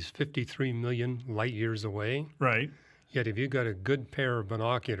galaxy is 53 million light years away. Right. Yet if you've got a good pair of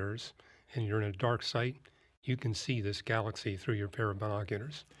binoculars and you're in a dark site, you can see this galaxy through your pair of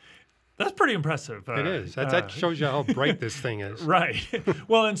binoculars. That's pretty impressive. It is. That shows you how bright this thing is. Right.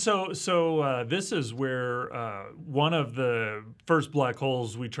 Well, and so this is where one of the first black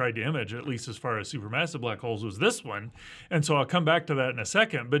holes we tried to image, at least as far as supermassive black holes, was this one. And so I'll come back to that in a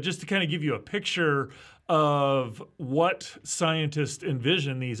second. But just to kind of give you a picture of what scientists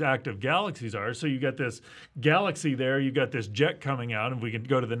envision these active galaxies are. So you got this galaxy there, you got this jet coming out, and if we can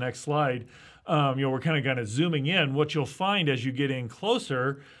go to the next slide. We're kind of zooming in. What you'll find as you get in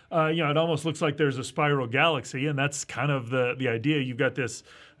closer, it almost looks like there's a spiral galaxy, and that's kind of the idea. You've got this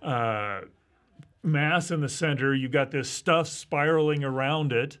mass in the center. You've got this stuff spiraling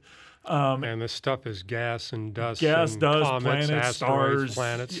around it. And the stuff is gas and dust, comets, planets, stars,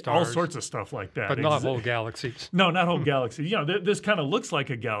 stars, all sorts of stuff like that. But not whole galaxies. No, not whole galaxies. This kind of looks like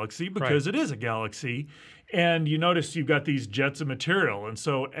a galaxy because it is a galaxy. And you notice you've got these jets of material. And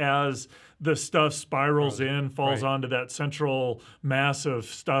so as the stuff spirals in, falls onto that central mass of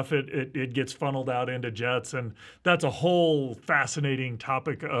stuff, it gets funneled out into jets. And that's a whole fascinating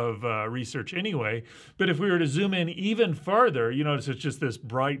topic of research anyway. But if we were to zoom in even farther, you notice it's just this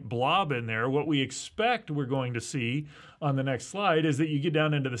bright blob in there. What we expect we're going to see on the next slide is that you get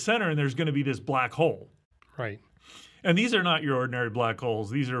down into the center and there's going to be this black hole. Right. And these are not your ordinary black holes.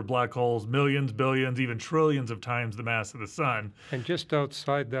 These are black holes millions, billions, even trillions of times the mass of the sun. And just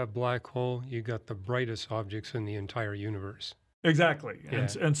outside that black hole, you got the brightest objects in the entire universe. Exactly. Yeah.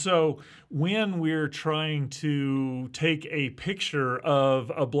 And so when we're trying to take a picture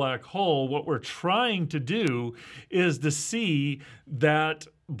of a black hole, what we're trying to do is to see that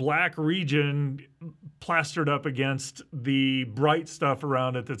black region plastered up against the bright stuff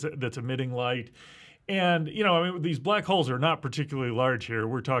around it that's emitting light. And, these black holes are not particularly large here.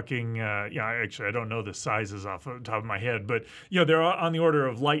 We're talking, actually, I don't know the sizes off the top of my head, but, they're on the order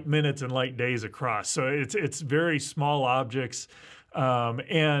of light minutes and light days across. So it's very small objects.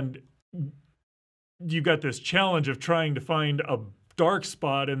 And you've got this challenge of trying to find a dark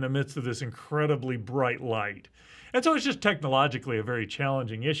spot in the midst of this incredibly bright light. And so it's just technologically a very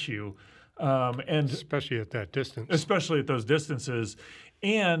challenging issue. And especially at that distance. especially at those distances.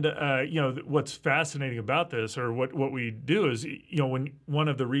 And what's fascinating about this, or what we do is, when one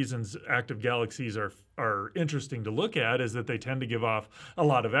of the reasons active galaxies are interesting to look at is that they tend to give off a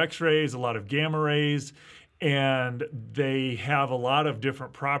lot of X-rays, a lot of gamma rays, and they have a lot of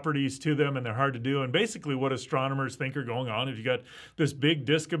different properties to them, and they're hard to do. And basically what astronomers think are going on is you got this big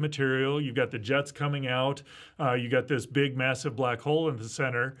disk of material, you've got the jets coming out, you got this big massive black hole in the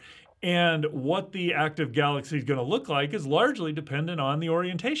center, and what the active galaxy is going to look like is largely dependent on the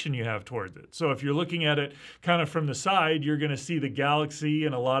orientation you have towards it. So if you're looking at it kind of from the side, you're going to see the galaxy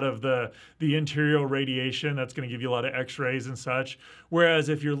and a lot of the interior radiation. That's going to give you a lot of X-rays and such. Whereas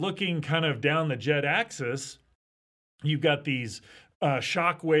if you're looking kind of down the jet axis, you've got these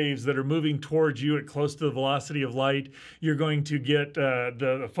shock waves that are moving towards you at close to the velocity of light. You're going to get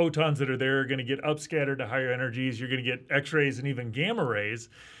the photons that are there are going to get upscattered to higher energies. You're going to get X-rays and even gamma rays.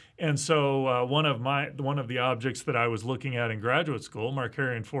 And so one of the objects that I was looking at in graduate school,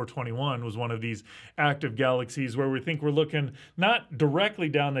 Markarian 421, was one of these active galaxies where we think we're looking not directly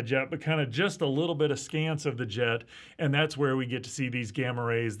down the jet, but kind of just a little bit askance of the jet. And that's where we get to see these gamma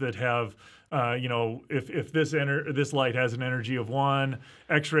rays that have, if this light has an energy of 1,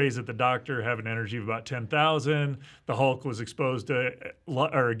 X-rays at the Doctor have an energy of about 10,000. The Hulk was exposed to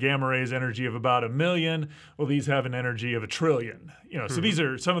gamma rays energy of about 1 million. Well, these have an energy of 1 trillion. So these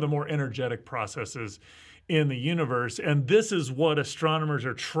are some of the more energetic processes in the universe. And this is what astronomers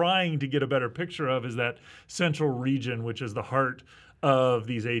are trying to get a better picture of, is that central region, which is the heart of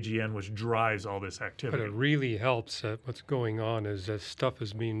these AGN, which drives all this activity. But it really helps that what's going on is that stuff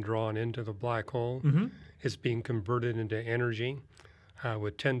is being drawn into the black hole. It's being converted into energy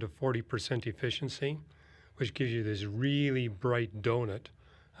with 10 to 40% efficiency, which gives you this really bright donut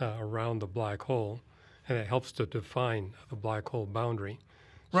around the black hole, and it helps to define the black hole boundary.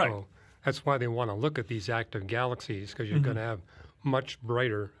 Right. So that's why they want to look at these active galaxies, because you're going to have much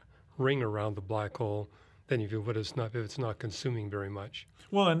brighter ring around the black hole than if you would if it's not consuming very much.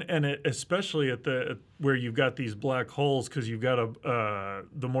 Well, and especially at where you've got these black holes, because you've got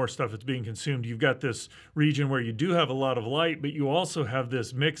the more stuff that's being consumed, you've got this region where you do have a lot of light, but you also have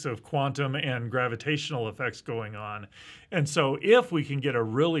this mix of quantum and gravitational effects going on. And so if we can get a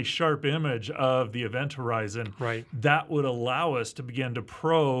really sharp image of the event horizon, right, that would allow us to begin to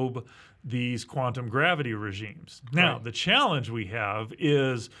probe these quantum gravity regimes. Now, right, the challenge we have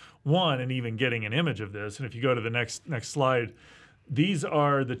is, one, and even getting an image of this, and if you go to the next slide, these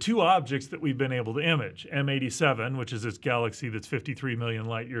are the two objects that we've been able to image. M87, which is this galaxy that's 53 million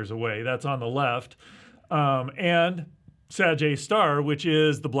light years away, that's on the left, and Sag-A star, which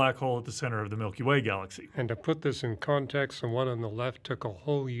is the black hole at the center of the Milky Way galaxy. And to put this in context, the one on the left took a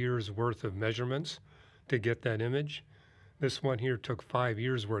whole year's worth of measurements to get that image. This one here took 5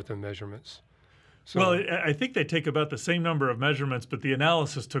 years worth of measurements. So, well, I think they take about the same number of measurements, but the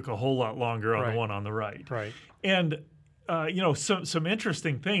analysis took a whole lot longer on right, the one on the right. Right. And some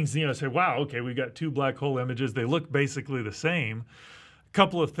interesting things. Say, wow, okay, we've got two black hole images. They look basically the same. A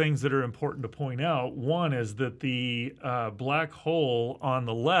couple of things that are important to point out. One is that the black hole on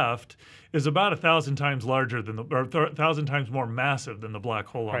the left is about 1,000 times larger than 1,000 times more massive than the black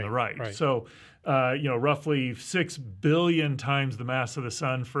hole on the right. Right. So, roughly 6 billion times the mass of the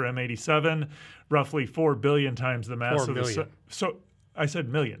sun for M87, roughly 4 billion times the mass of the sun. So I said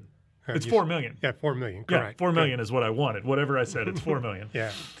million. It's 4 million. Yeah, 4 million, correct. Yeah, 4 million is what I wanted. Whatever I said, it's 4 million.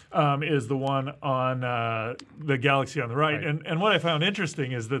 Yeah. Is the one on the galaxy on the right. And what I found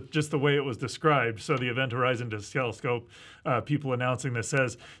interesting is that just the way it was described, so the Event Horizon Telescope, people announcing this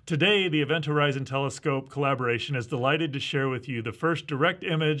says, today the Event Horizon Telescope collaboration is delighted to share with you the first direct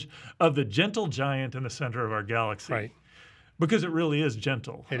image of the gentle giant in the center of our galaxy. Right. Because it really is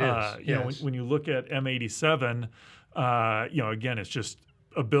gentle. It is, yes. When you look at M87, again, it's just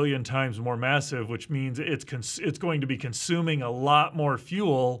 1 billion times more massive, which means it's going to be consuming a lot more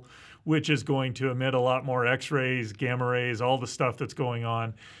fuel, which is going to emit a lot more X-rays, gamma rays, all the stuff that's going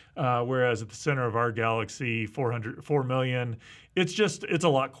on. Whereas at the center of our galaxy, 4 million, it's a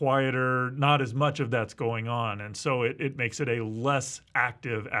lot quieter, not as much of that's going on. And so it makes it a less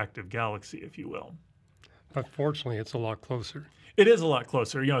active galaxy, if you will. But fortunately, it's a lot closer. It is a lot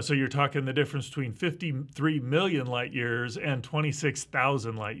closer, so you're talking the difference between 53 million light years and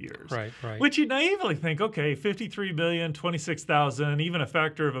 26,000 light years. Right, right. Which you naively think, okay, 53 million, 26,000, even a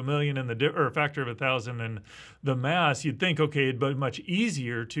factor of 1 million or a factor of 1,000 in the mass, you'd think, okay, it'd be much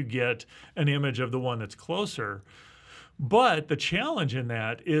easier to get an image of the one that's closer. But the challenge in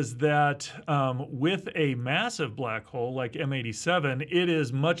that is that with a massive black hole like M87, it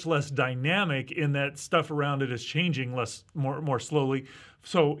is much less dynamic in that stuff around it is changing more slowly.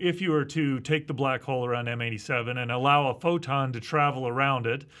 So if you were to take the black hole around M87 and allow a photon to travel around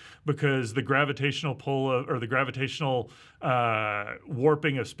it, because the gravitational pull or the gravitational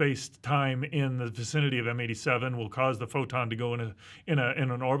warping of space-time in the vicinity of M87 will cause the photon to go in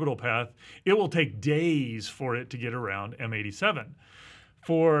an orbital path, it will take days for it to get around M87.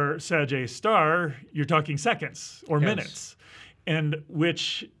 For Sagittarius star, you're talking seconds or minutes. And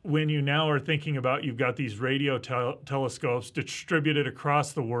which, when you now are thinking about, you've got these radio telescopes distributed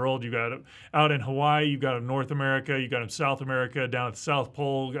across the world. You've got them out in Hawaii, you've got them in North America, you've got them in South America, down at the South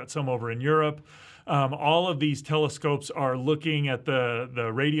Pole, you've got some over in Europe. All of these telescopes are looking at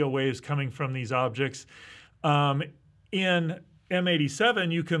the radio waves coming from these objects. In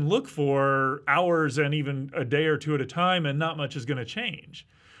M87, you can look for hours and even a day or two at a time, and not much is going to change.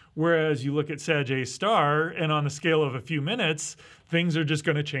 Whereas you look at Sagittarius star, and on the scale of a few minutes, things are just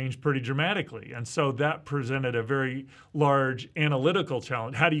going to change pretty dramatically. And so that presented a very large analytical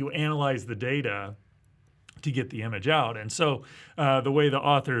challenge. How do you analyze the data to get the image out? And so the way the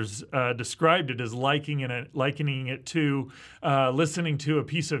authors described it is likening it to listening to a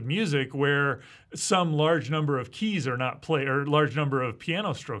piece of music where some large number of keys are not played, or large number of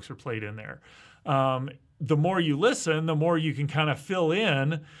piano strokes are played in there. The more you listen, the more you can kind of fill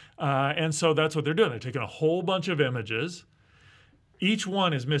in. And so that's what they're doing. They're taking a whole bunch of images. Each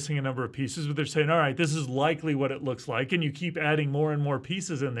one is missing a number of pieces, but they're saying, all right, this is likely what it looks like. And you keep adding more and more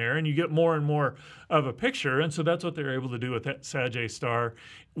pieces in there, and you get more and more of a picture. And so that's what they're able to do with that Sagittarius star.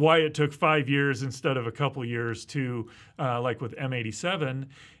 Why it took 5 years instead of a couple years to, like with M87.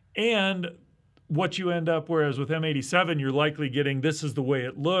 And what you end up, whereas with M87, you're likely getting, this is the way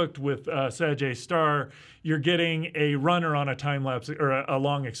it looked. With Sagittarius star, you're getting a runner on a time lapse or a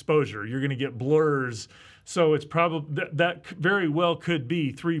long exposure. You're going to get blurs. So it's probably that very well could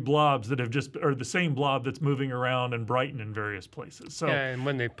be three blobs that have just, or the same blob that's moving around and brightened in various places. So yeah, and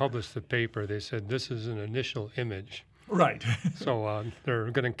when they published the paper, they said this is an initial image. Right. So they're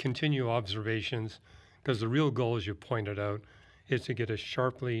going to continue observations, because the real goal, as you pointed out, is to get a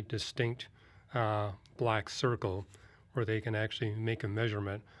sharply distinct black circle where they can actually make a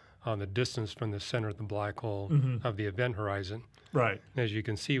measurement on the distance from the center of the black hole of the event horizon. Right. As you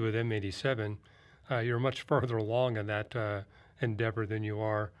can see with M87, you're much farther along in that endeavor than you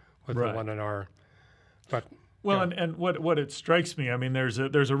are with the one in our. But well, and what it strikes me, I mean, there's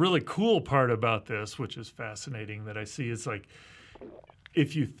a really cool part about this, which is fascinating, that I see. It's like,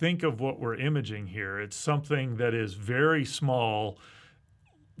 if you think of what we're imaging here, it's something that is very small,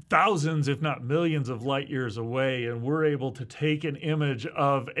 thousands, if not millions of light years away, and we're able to take an image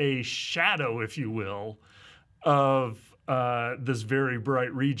of a shadow, if you will, of this very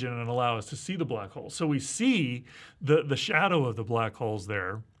bright region and allow us to see the black hole. So we see the shadow of the black holes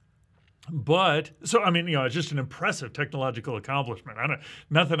there. But, so, I mean, it's just an impressive technological accomplishment.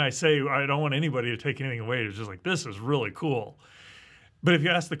 Nothing I say, I don't want anybody to take anything away. It's just like, this is really cool. But if you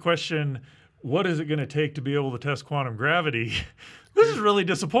ask the question, what is it going to take to be able to test quantum gravity? This is really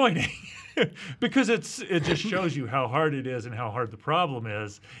disappointing because it just shows you how hard it is and how hard the problem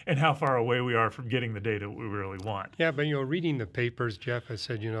is and how far away we are from getting the data we really want. Yeah, but reading the papers, Jeff, I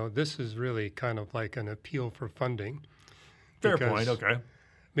said, this is really kind of like an appeal for funding. Fair point. Okay. I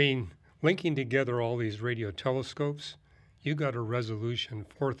mean, linking together all these radio telescopes, you got a resolution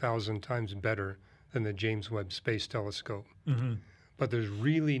 4,000 times better than the James Webb Space Telescope. Mm-hmm. But there's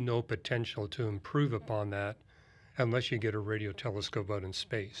really no potential to improve upon that unless you get a radio telescope out in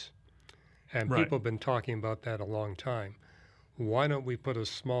space. And people have been talking about that a long time. Why don't we put a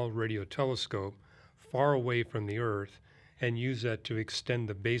small radio telescope far away from the Earth and use that to extend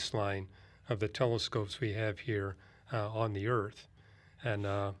the baseline of the telescopes we have here on the Earth? And,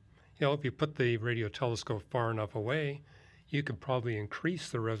 if you put the radio telescope far enough away, you could probably increase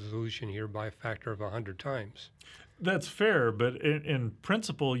the resolution here by a factor of 100 times. That's fair, but in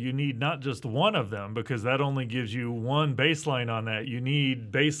principle, you need not just one of them, because that only gives you one baseline on that. You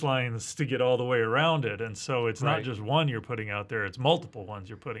need baselines to get all the way around it, and so it's not just one you're putting out there; it's multiple ones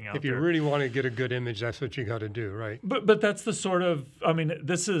you're putting out there. If you really want to get a good image, that's what you got to do, right? But that's the sort of, I mean,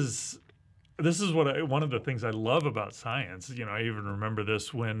 this is what one of the things I love about science. I even remember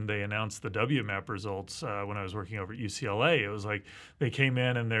this when they announced the WMAP results when I was working over at UCLA. It was like they came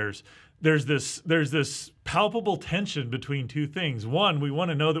in and there's this palpable tension between two things. One, we want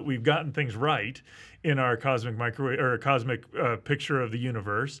to know that we've gotten things right, in our cosmic microwave or cosmic picture of the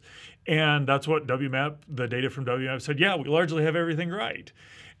universe. And that's what WMAP, the data from WMAP said, yeah, we largely have everything right.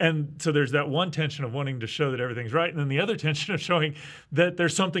 And so there's that one tension of wanting to show that everything's right, and then the other tension of showing that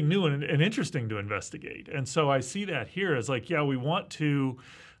there's something new and interesting to investigate. And so I see that here as like, yeah, we want to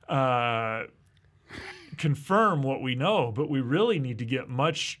confirm what we know, but we really need to get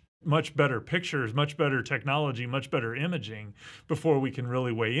much better pictures, much better technology, much better imaging before we can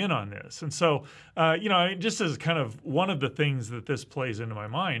really weigh in on this. And so, just as kind of one of the things that this plays into my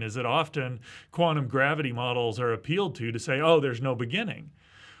mind is that often quantum gravity models are appealed to say, oh, there's no beginning.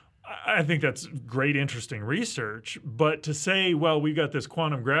 I think that's great, interesting research. But to say, well, we've got this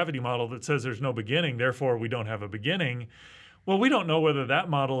quantum gravity model that says there's no beginning, therefore we don't have a beginning. Well, we don't know whether that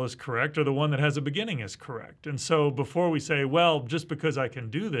model is correct or the one that has a beginning is correct. And so before we say, well, just because I can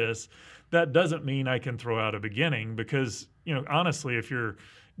do this, that doesn't mean I can throw out a beginning because, honestly, if you're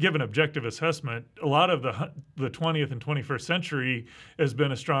given objective assessment, a lot of the 20th and 21st century has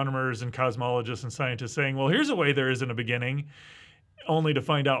been astronomers and cosmologists and scientists saying, well, here's a way there isn't a beginning, only to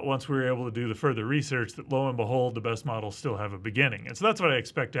find out once we were able to do the further research that lo and behold, the best models still have a beginning. And so that's what I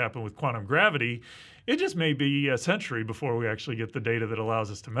expect to happen with quantum gravity. It just may be a century before we actually get the data that allows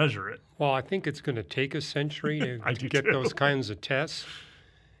us to measure it. Well, I think it's going to take a century to get too. those kinds of tests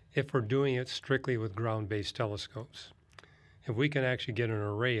if we're doing it strictly with ground-based telescopes. If we can actually get an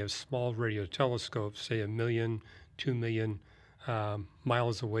array of small radio telescopes, say 1 million, 2 million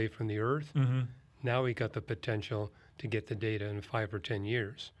miles away from the Earth, now we got the potential to get the data in 5 or 10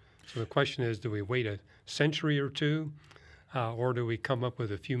 years. So the question is, do we wait a century or two, or do we come up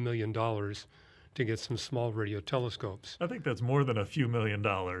with a few $1 million to get some small radio telescopes? I think that's more than a few $1 million.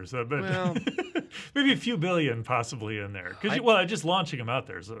 But Well, maybe a few billion possibly in there. Because just launching them out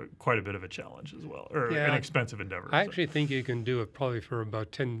there is quite a bit of a challenge as well, or an expensive endeavor. I actually think you can do it probably for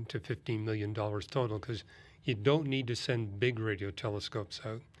about $10 to $15 million total because you don't need to send big radio telescopes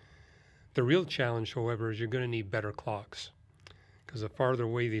out. The real challenge, however, is you're going to need better clocks because the farther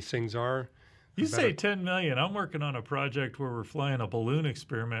away these things are. You say 10 million. I'm working on a project where we're flying a balloon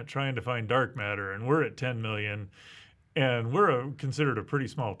experiment trying to find dark matter, and we're at 10 million, and we're considered a pretty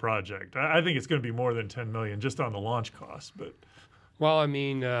small project. I think it's going to be more than 10 million just on the launch cost. But well, I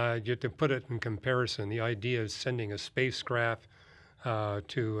mean, to put it in comparison, the idea is sending a spacecraft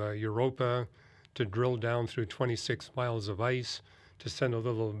to Europa to drill down through 26 miles of ice, to send a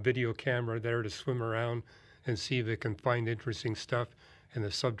little video camera there to swim around and see if it can find interesting stuff in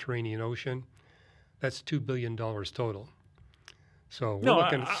the subterranean ocean. That's $2 billion total. So we're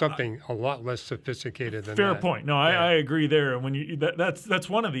looking at something a lot less sophisticated than that. Fair point. No, I agree there. And when that's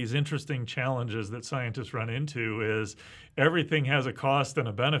one of these interesting challenges that scientists run into is everything has a cost and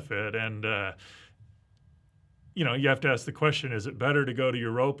a benefit, and you have to ask the question: is it better to go to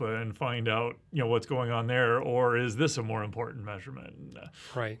Europa and find out what's going on there, or is this a more important measurement?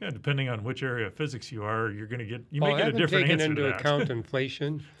 Right. Depending on which area of physics you are, you're going to get a different answer to that. I haven't taken into account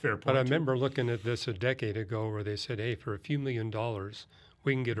inflation. Fair point. But I remember looking at this a decade ago where they said, hey, for a few $1 million,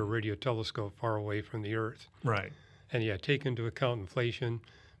 we can get a radio telescope far away from the Earth. Right. And take into account inflation.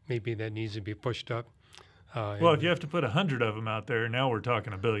 Maybe that needs to be pushed up. Well, if you have to put 100 of them out there, now we're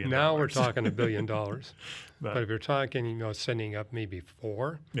talking $1 billion. Now we're talking $1 billion. But if you're talking, sending up maybe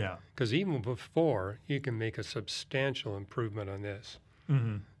 4, because even with 4, you can make a substantial improvement on this.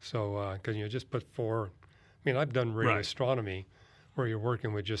 Mm-hmm. So, because just put 4. I mean, I've done radio astronomy where you're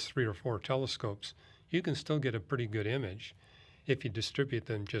working with just 3 or 4 telescopes. You can still get a pretty good image if you distribute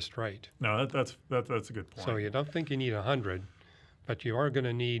them just right. No, that's a good point. So you don't think you need 100, but you are going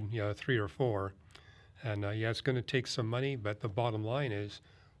to need 3 or 4. And it's going to take some money, but the bottom line is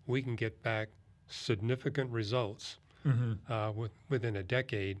we can get back significant results within a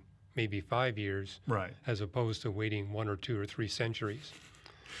decade, maybe 5 years, as opposed to waiting 1 or 2 or 3 centuries.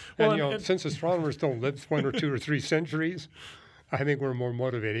 Well, and since astronomers don't live 1 or 2 or 3 centuries, I think we're more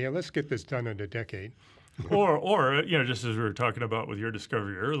motivated. Let's get this done in a decade. or just as we were talking about with your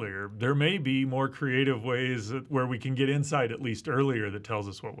discovery earlier, there may be more creative ways where we can get insight at least earlier that tells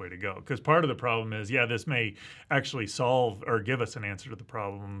us what way to go. Because part of the problem is, this may actually solve or give us an answer to the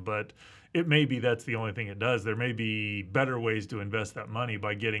problem, but it may be that's the only thing it does. There may be better ways to invest that money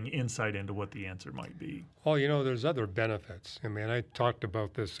by getting insight into what the answer might be. Well, there's other benefits. I mean, I talked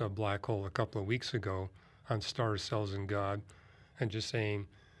about this black hole a couple of weeks ago on Stars, Cells, and God, and just saying,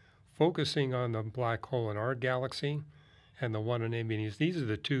 focusing on the black hole in our galaxy and the one in Nebulas, these are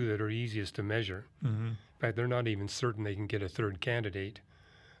the two that are easiest to measure. Mm-hmm. In fact, they're not even certain they can get a third candidate.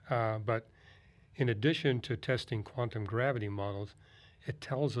 But in addition to testing quantum gravity models, it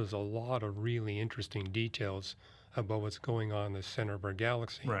tells us a lot of really interesting details about what's going on in the center of our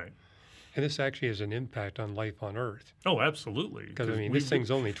galaxy. Right. And this actually has an impact on life on Earth. Oh, absolutely. Because, I mean, this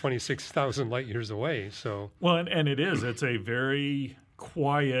thing's only 26,000 light years away. So, well, and it is. It's a very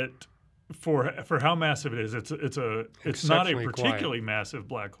quiet, for how massive it is. It's not a particularly massive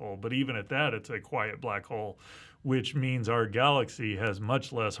black hole, but even at that, it's a quiet black hole, which means our galaxy has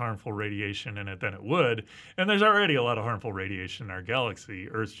much less harmful radiation in it than it would. And there's already a lot of harmful radiation in our galaxy.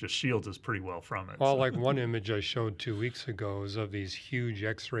 Earth just shields us pretty well from it. Well, like one image I showed 2 weeks ago is of these huge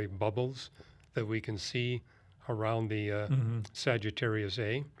X-ray bubbles that we can see around the Sagittarius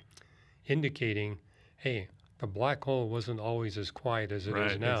A, indicating, hey, the black hole wasn't always as quiet as it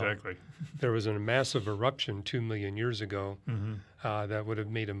is now. Exactly. There was a massive eruption 2 million years ago that would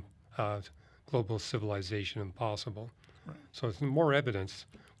have made global civilization impossible. Right. So it's more evidence.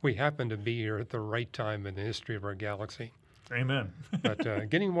 We happen to be here at the right time in the history of our galaxy. Amen. But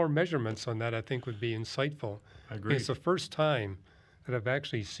getting more measurements on that, I think, would be insightful. I agree. It's the first time that I've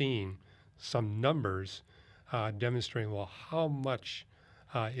actually seen some numbers demonstrating, well, how much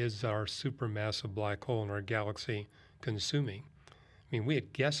is our supermassive black hole in our galaxy consuming? I mean, we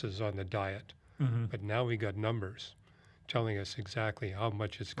had guesses on the diet, but now we got numbers telling us exactly how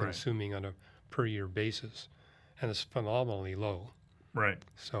much it's consuming on a per year basis, and it's phenomenally low. Right.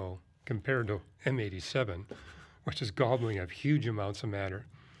 So compared to M87, which is gobbling up huge amounts of matter.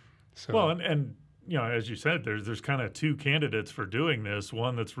 So, well, and you know, as you said, there's kind of two candidates for doing this.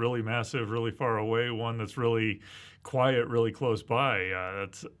 One that's really massive, really far away. One that's really quiet, really close by.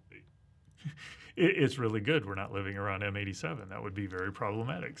 It's really good. We're not living around M87. That would be very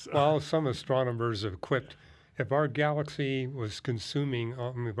problematic. So. Well, some astronomers have quipped, if our galaxy was consuming,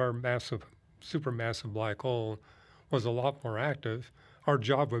 if our supermassive black hole was a lot more active, our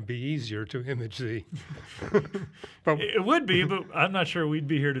job would be easier to image the. But it would be, but I'm not sure we'd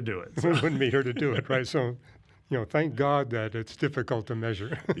be here to do it. So. We wouldn't be here to do it, right? So, thank God that it's difficult to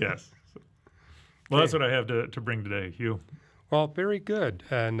measure. Yes. Well, that's what I have to bring today, Hugh. Well, very good.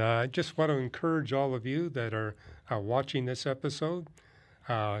 And I just want to encourage all of you that are watching this episode,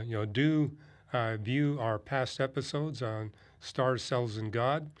 do view our past episodes on Stars, Cells, and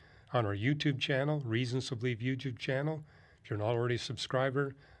God on our YouTube channel, Reasons to Believe YouTube channel. If you're not already a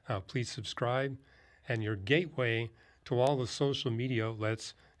subscriber, please subscribe. And your gateway to all the social media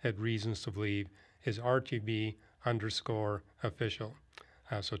outlets at Reasons to Believe is RTB_official.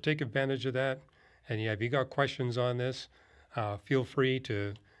 So take advantage of that. And if you got questions on this, feel free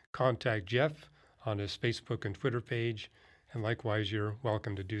to contact Jeff on his Facebook and Twitter page. And likewise, you're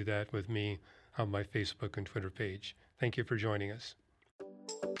welcome to do that with me on my Facebook and Twitter page. Thank you for joining us.